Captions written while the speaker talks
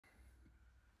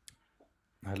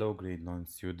Hello, grade 9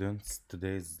 students.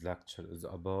 Today's lecture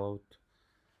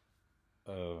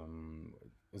um,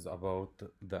 is about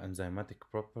the enzymatic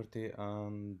property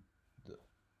and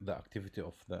the activity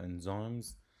of the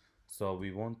enzymes. So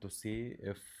we want to see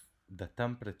if the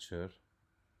temperature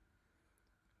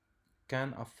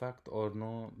can affect or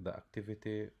no the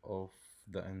activity of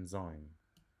the enzyme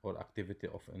or activity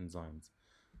of enzymes.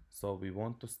 So we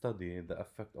want to study the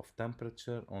effect of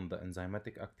temperature on the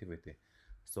enzymatic activity.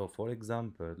 So for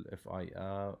example, if I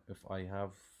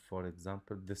have, for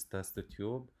example, this test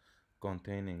tube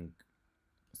containing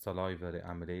salivary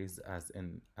amylase as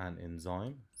in an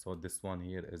enzyme. So this one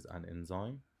here is an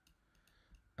enzyme,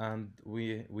 and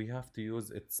we have to use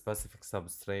its specific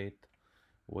substrate,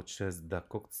 which is the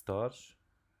cooked starch,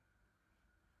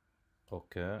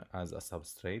 okay, as a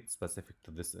substrate specific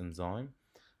to this enzyme.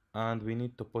 And we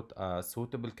need to put a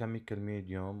suitable chemical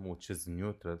medium which is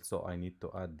neutral, so I need to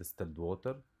add distilled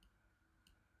water.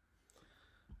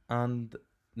 And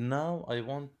now I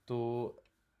want to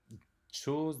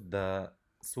choose the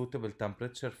suitable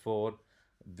temperature for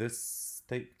this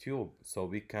tube, so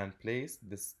we can place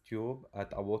this tube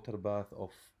at a water bath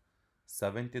of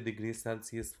 70 degrees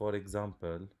Celsius, for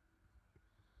example,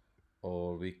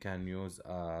 or we can use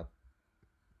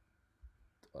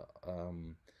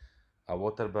um, a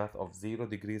water bath of 0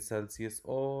 degrees Celsius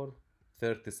or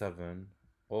 37,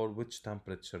 or which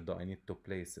temperature do I need to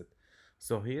place it.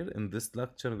 So here in this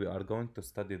lecture we are going to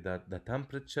study that the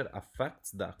temperature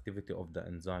affects the activity of the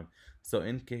enzyme. So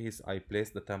in case I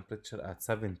place the temperature at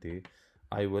 70,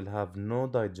 I will have no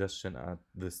digestion at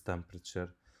this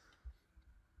temperature.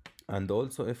 And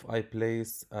also if I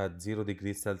place at 0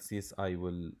 degrees Celsius, I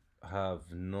will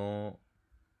have no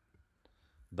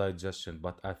digestion.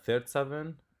 But at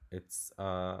 37, it's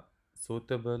a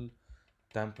suitable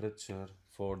temperature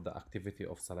for the activity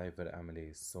of salivary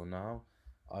amylase. So now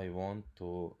I want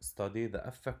to study the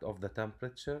effect of the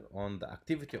temperature on the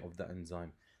activity of the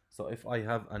enzyme. So if I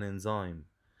have an enzyme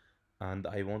and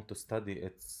I want to study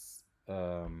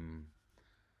I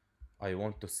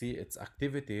want to see its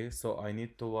activity, so I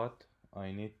need to what?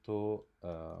 I need to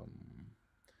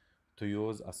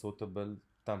use a suitable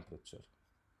temperature.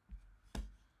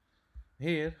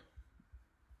 Here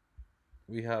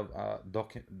we have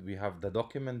the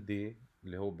document D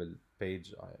اللي هو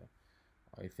بالpage.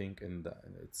 I think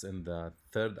it's in the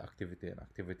third activity, in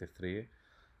activity 3.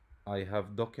 I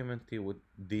have document D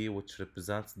which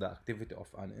represents the activity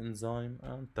of an enzyme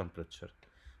and temperature.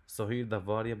 So here the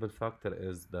variable factor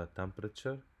is the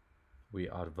temperature. We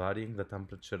are varying the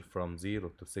temperature from 0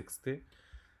 to 60,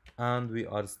 and we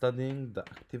are studying the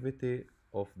activity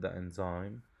of the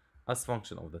enzyme as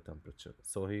function of the temperature.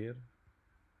 So here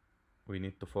we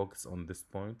need to focus on this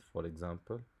point, for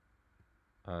example,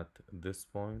 at this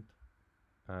point,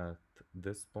 at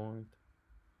this point,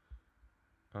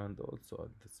 and also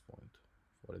at this point,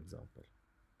 for example.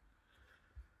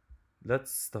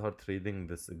 Let's start reading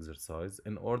this exercise.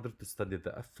 In order to study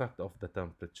the effect of the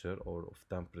temperature or of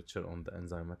temperature on the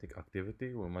enzymatic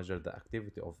activity, we measure the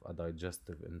activity of a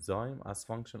digestive enzyme as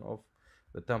function of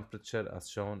the temperature as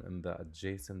shown in the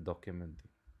adjacent document.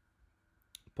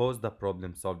 Pose the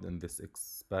problem solved in this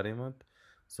experiment.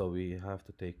 So we have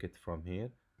to take it from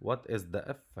here. What is the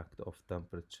effect of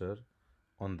temperature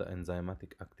on the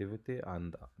enzymatic activity?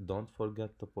 And don't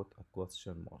forget to put a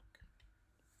question mark.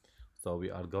 So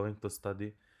we are going to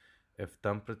study if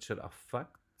temperature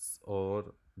affects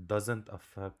or doesn't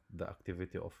affect the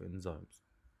activity of enzymes.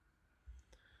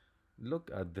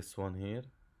 Look at this one here.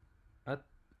 At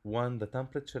when the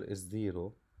temperature is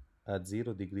 0, at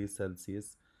 0 degrees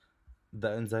Celsius, the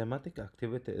enzymatic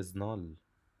activity is null.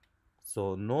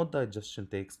 So no digestion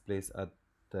takes place at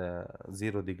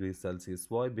 0 degrees Celsius.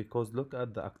 Why? Because look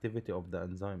at the activity of the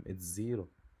enzyme, it's 0.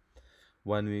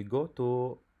 When we go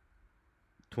to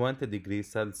 20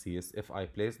 degrees Celsius, if I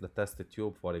place the test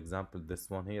tube, for example, this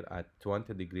one here at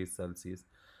 20 degrees Celsius,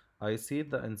 I see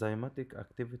the enzymatic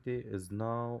activity is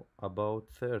now about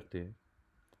 30%.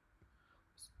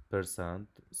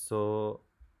 So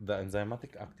the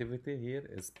enzymatic activity here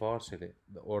is partially,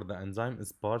 or the enzyme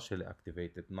is partially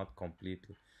activated, not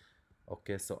completely.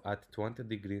 اوكي so at 20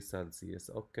 degrees Celsius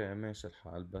اوكي ماشي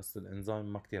الحال، بس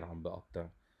الانزيم ما كتير عم بقطع.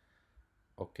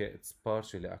 Okay, it's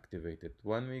partially activated.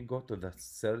 When we go to the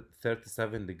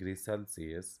 37 degrees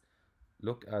Celsius,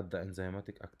 look at the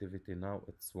enzymatic activity now,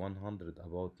 it's 100,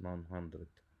 about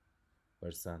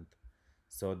 900%.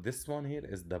 So this one here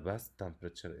is the best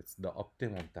temperature, it's the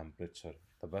optimum temperature,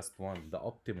 the best one, the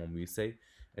optimum, we say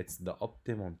it's the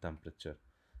optimum temperature.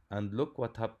 And look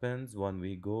what happens when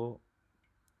we go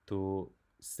to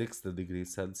 60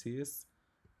 degrees Celsius,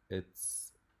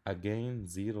 it's again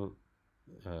 0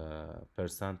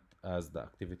 percent as the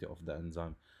activity of the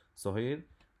enzyme. So here,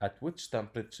 at which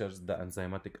temperatures the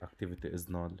enzymatic activity is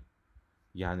null?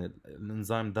 يعني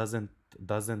الانزيم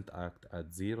doesn't act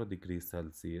at 0 degrees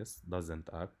Celsius, doesn't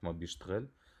act, ما بيشتغل.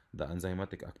 The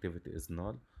enzymatic activity is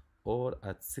null. Or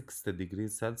at 60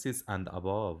 degrees Celsius and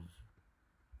above.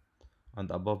 And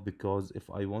above, because if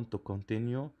I want to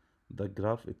continue the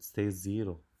graph, it stays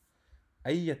 0.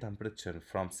 أي temperature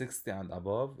from 60 and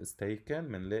above is taken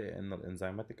بنلاقي إنه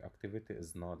enzymatic activity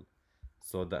is null.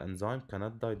 So the enzyme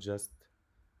cannot digest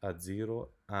at 0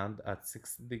 and at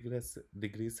 60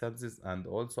 degrees Celsius and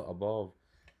also above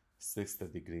 60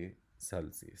 degrees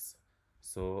Celsius.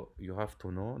 So you have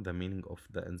to know the meaning of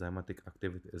the enzymatic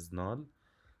activity is null.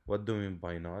 What do we mean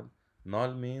by null?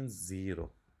 Null means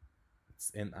 0. It's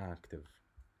inactive.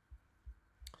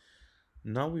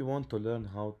 Now we want to learn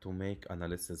how to make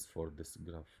analysis for this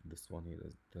graph. This one here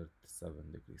is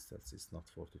 37 degrees Celsius, not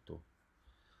 42.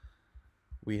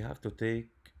 We have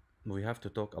to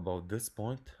talk about this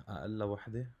point أقل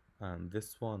وحدة, and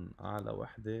this one أعلى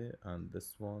وحدة, and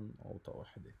this one أوطى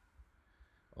وحدة.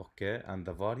 Okay, and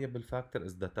the variable factor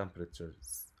is the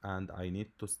temperatures, and I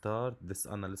need to start this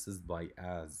analysis by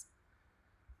as.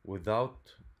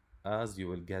 Without as you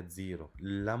will get 0.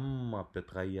 لما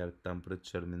بتتغير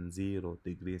temperature من 0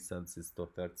 degrees Celsius to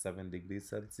 37 degrees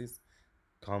Celsius,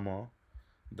 comma,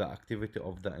 the activity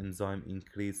of the enzyme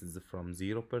increases from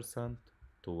 0%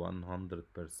 to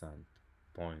 100%.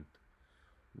 Point.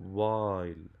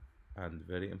 While, and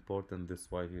very important this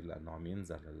while here لأنه عم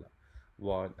ينزل هلا.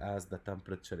 While as the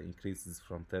temperature increases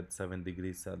from 37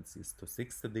 degrees Celsius to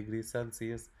 60 degrees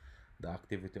Celsius, the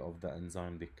activity of the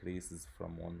enzyme decreases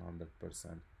from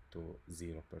 100% to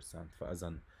 0%.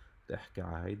 فإذا تحكي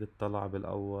على هيدي الطلعة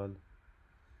بالأول.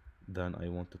 Then I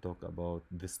want to talk about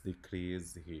this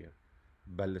decrease here.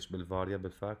 بلش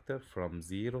بالvariable factor from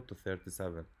 0 to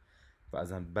 37.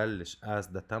 فإذا بلش as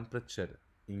the temperature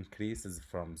increases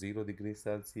from 0 degrees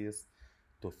Celsius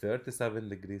to 37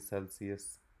 degrees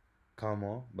Celsius,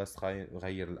 comma, بس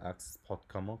غير الأكسس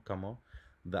بحط comma,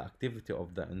 the activity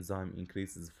of the enzyme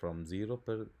increases from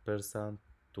 0%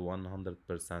 to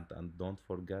 100%, and don't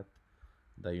forget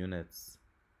the units.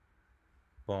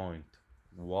 Point.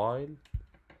 While,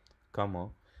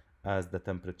 comma, as the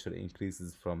temperature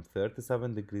increases from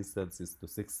 37 degrees Celsius to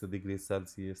 60 degrees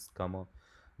Celsius, comma,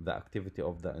 the activity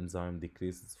of the enzyme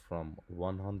decreases from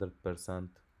 100%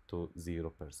 to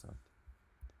 0%.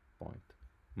 Point.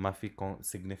 ما في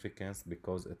significance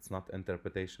because it's not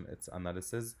interpretation, it's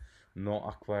analysis. No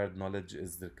acquired knowledge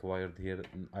is required here.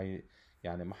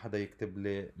 يعني ما حدا يكتب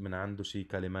لي من عنده شي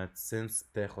كلمات since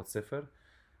بتاخد صفر.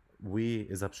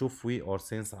 إذا بشوف or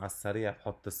since على السريع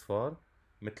بحط صفار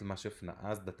مثل ما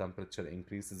شفنا. As the temperature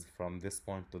increases from this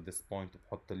point to this point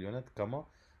بحط اليونت, كما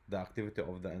the activity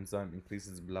of the enzyme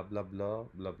increases blah blah blah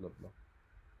blah blah blah.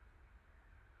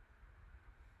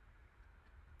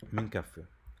 منكفي.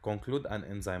 Conclude an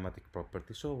enzymatic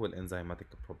property. شو هو enzymatic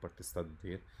property studied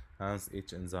here? Hence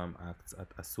each enzyme acts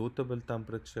at a suitable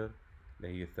temperature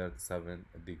اللي هي 37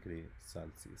 degree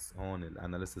Celsius. هون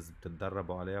الاناليسيس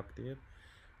بتتدربوا عليها كتير,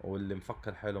 واللي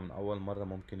مفكر حاله من اول مرة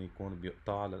ممكن يكون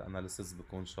بيقطع على الاناليسيس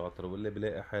بيكون شاطر, واللي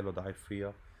بلاقي حاله ضعيف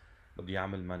فيها بده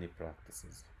يعمل many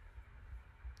practices.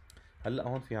 هلا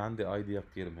هون في عندي idea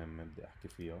كتير مهمة بدي احكي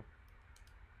فيها,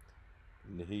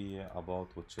 اللي هي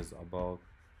about which is about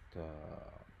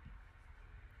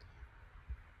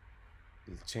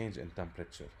change in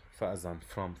temperature. فإذا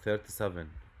from 37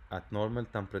 at normal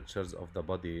temperatures of the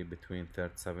body between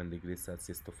 37 degrees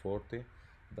Celsius to 40,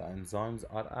 the enzymes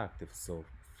are active. So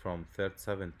from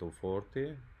 37 to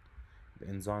 40, the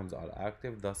enzymes are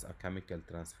active, thus a chemical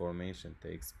transformation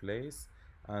takes place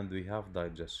and we have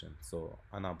digestion. So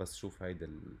أنا بس شوف هيدا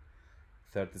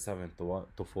 37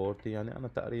 to 40, يعني أنا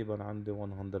تقريبا عندي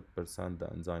 100% the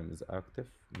enzyme is active,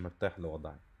 مرتاح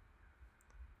لوضعي.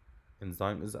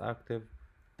 enzyme is active,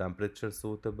 temperature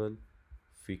suitable,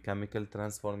 في chemical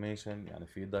transformation, يعني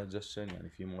في digestion, يعني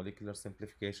في molecular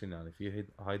simplification, يعني في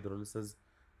hydrolysis,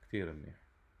 كتير منيح.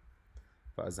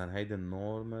 فإذا هيدي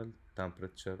normal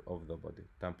temperature of the body,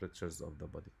 temperatures of the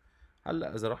body.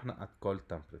 هلا إذا رحنا at cold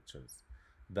temperatures,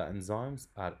 the enzymes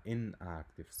are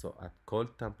inactive. So at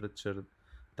cold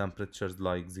temperatures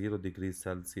like 0 degrees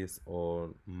Celsius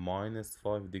or minus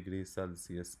 5 degrees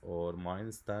Celsius or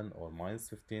minus 10 or minus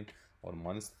 15 or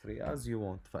minus 3 as you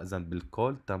want. فإذا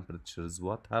بالcold temperatures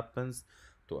what happens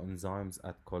to enzymes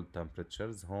at cold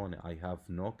temperatures? هون I have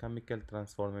no chemical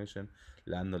transformation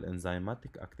لأنه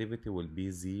enzymatic activity will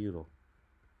be 0.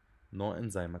 No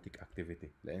enzymatic activity.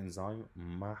 الانزيم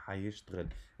ما حيشتغل.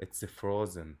 It's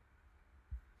frozen.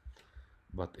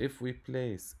 but if we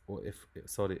place or if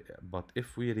sorry but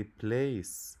if we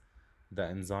replace the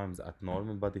enzymes at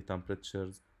normal body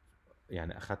temperatures،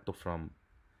 يعني أخدته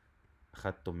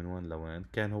من وين لوين؟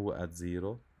 كان هو at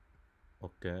zero.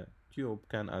 اوكي، تيوب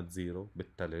كان at zero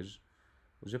بالثلج،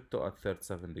 وجبته at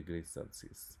 37 degrees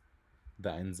Celsius. The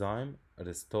enzyme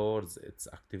restores its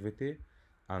activity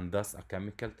and thus a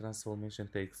chemical transformation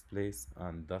takes place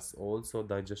and thus also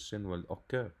digestion will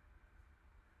occur.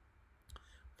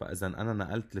 فإذا أنا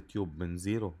نقلت التيوب من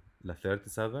 0 ل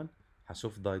 37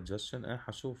 حشوف digestion،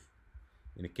 حشوف.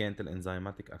 يعني كانت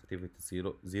الانزيماتيك activity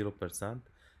 0%،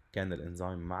 كان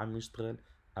الانزيم ما عم يشتغل.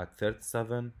 at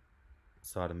 37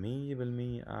 صار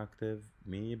 100% active،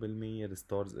 100%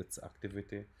 restores its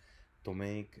activity to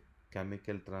make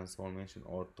chemical transformation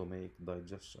or to make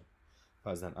digestion.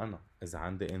 فإذا أنا إذا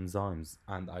عندي enzymes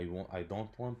and I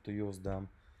don't want to use them،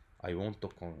 I want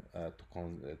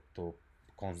to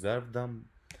conserve them.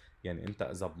 يعني أنت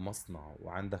إذا بمصنع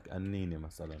وعندك قنينة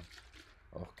مثلا،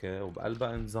 اوكي،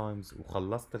 وبقلبها انزيمز،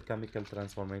 وخلصت الكيميكال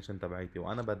ترانسفورميشن تبعيتي،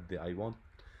 وانا بدي I want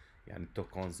يعني to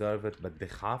conserve it، بدي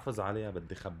حافظ عليها،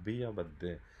 بدي خبيها،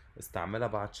 بدي استعملها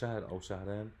بعد شهر او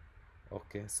شهرين.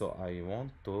 اوكي، so I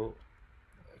want to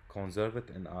conserve it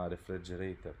in a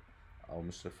refrigerator، او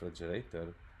مش refrigerator،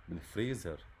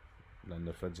 بالفريزر، لان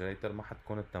الريفرجريتر ما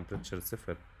حتكون التمبريتشر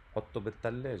صفر، حطه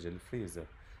بالثلاجة الفريزر.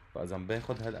 فاذا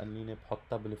باخد هالقنينة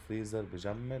بحطها بالفريزر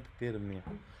بجمد كتير منيح.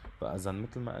 فاذا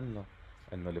مثل ما قلنا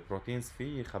انه البروتينز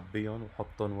فيه خبيهم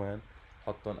وحطهم وين؟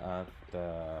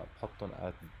 بحطهم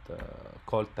at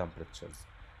cold temperatures.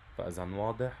 فاذا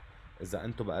واضح، اذا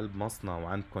انتم بقلب مصنع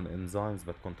وعندكم انزيمز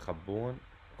بدكم تخبون،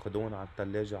 خدون على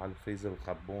الثلاجة على الفريزر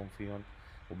وخبون فيهم،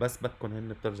 وبس بدكم هن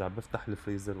بترجع بفتح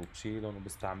الفريزر وبشيلهم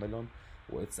وبستعملهم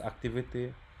و its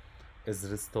activity is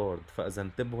restored. فإذا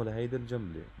انتبهوا لهيدي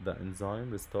الجملة، the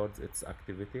enzyme restores its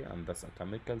activity and thus a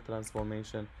chemical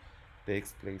transformation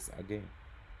takes place again.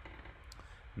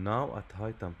 Now at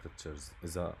high temperatures،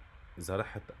 إذا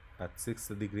رحت at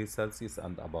 60 degrees Celsius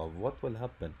and above what will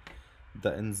happen؟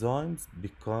 The enzymes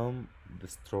become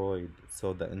destroyed.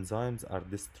 So the enzymes are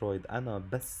destroyed. أنا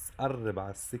بس قرب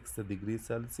على 60 degrees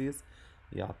Celsius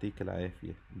يعطيك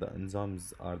العافية. The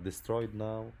enzymes are destroyed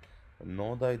now.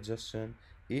 No digestion.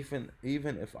 Even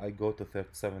if I go to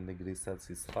 37 degrees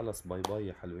Celsius خلص باي باي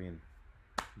يا حلوين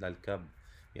للكب.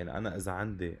 يعني أنا إذا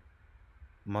عندي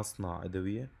مصنع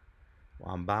أدوية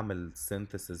وعم بعمل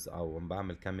synthesis أو عم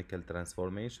بعمل chemical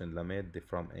transformation لمادة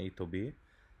from A to B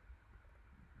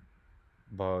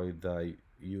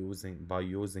by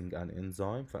using an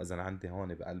enzyme. فإذا عندي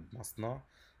هون بقلب مصنع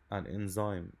an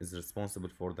enzyme is responsible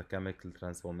for the chemical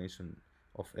transformation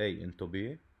of A into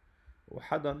B،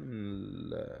 وحدا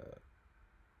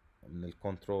من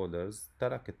الكنترولرز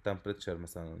ترك التمبريتشر،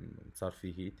 مثلا صار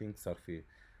في هيتينج، صار في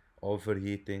اوفر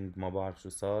هيتينج، ما بعرف شو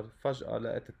صار، فجأة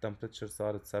لقيت التمبريتشر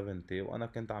صارت 70 وانا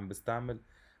كنت عم بستعمل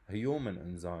هيومن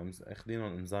انزيمز،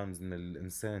 اخذينهم انزيمز من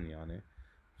الانسان يعني،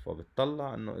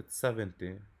 فبتطلع انه اتس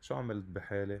 70. شو عملت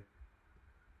بحالي؟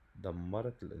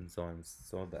 دمرت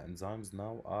الانزيمز. so the enzymes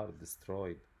now are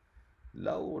destroyed.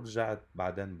 لو رجعت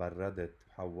بعدين بردت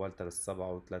وحولتها لل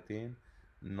 37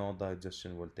 no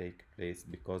digestion will take place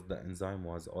because the enzyme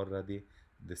was already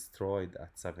destroyed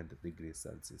at 70 degrees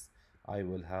Celsius. I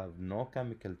will have no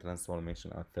chemical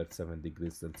transformation at 37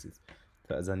 degrees Celsius.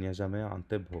 فإذا يا جماعة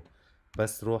انتبهوا،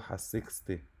 بس روح على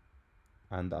 60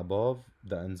 and above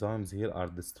the enzymes here are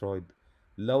destroyed.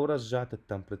 لو رجعت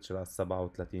التمبريتشر على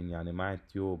 37، يعني معي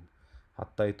تيوب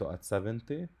حطيته at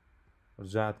 70،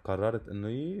 رجعت قررت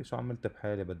انه شو عملت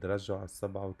بحالي بدي رجعه على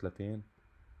 37،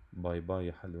 باي باي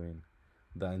يا حلوين.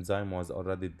 The enzyme was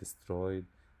already destroyed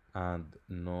and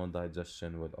no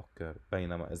digestion will occur.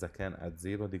 بينما إذا كان at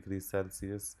 0 degrees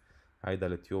Celsius هيدا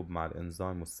التيوب مع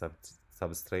الانزيم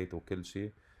والسبستريت وكل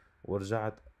شي،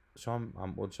 ورجعت شو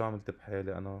عم بقول شو عملت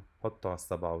بحالي أنا؟ حطه على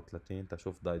 37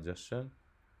 تشوف digestion.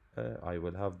 I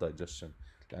will have digestion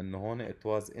لأنه هون it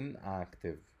was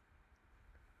inactive.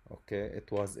 اوكي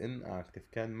it was inactive،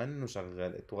 كان منه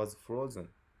شغال، it was frozen،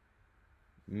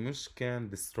 مش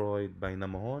كان destroyed.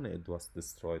 بينما هون it was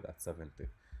destroyed at 70.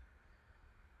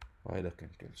 وهيدا كان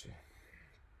كل شي.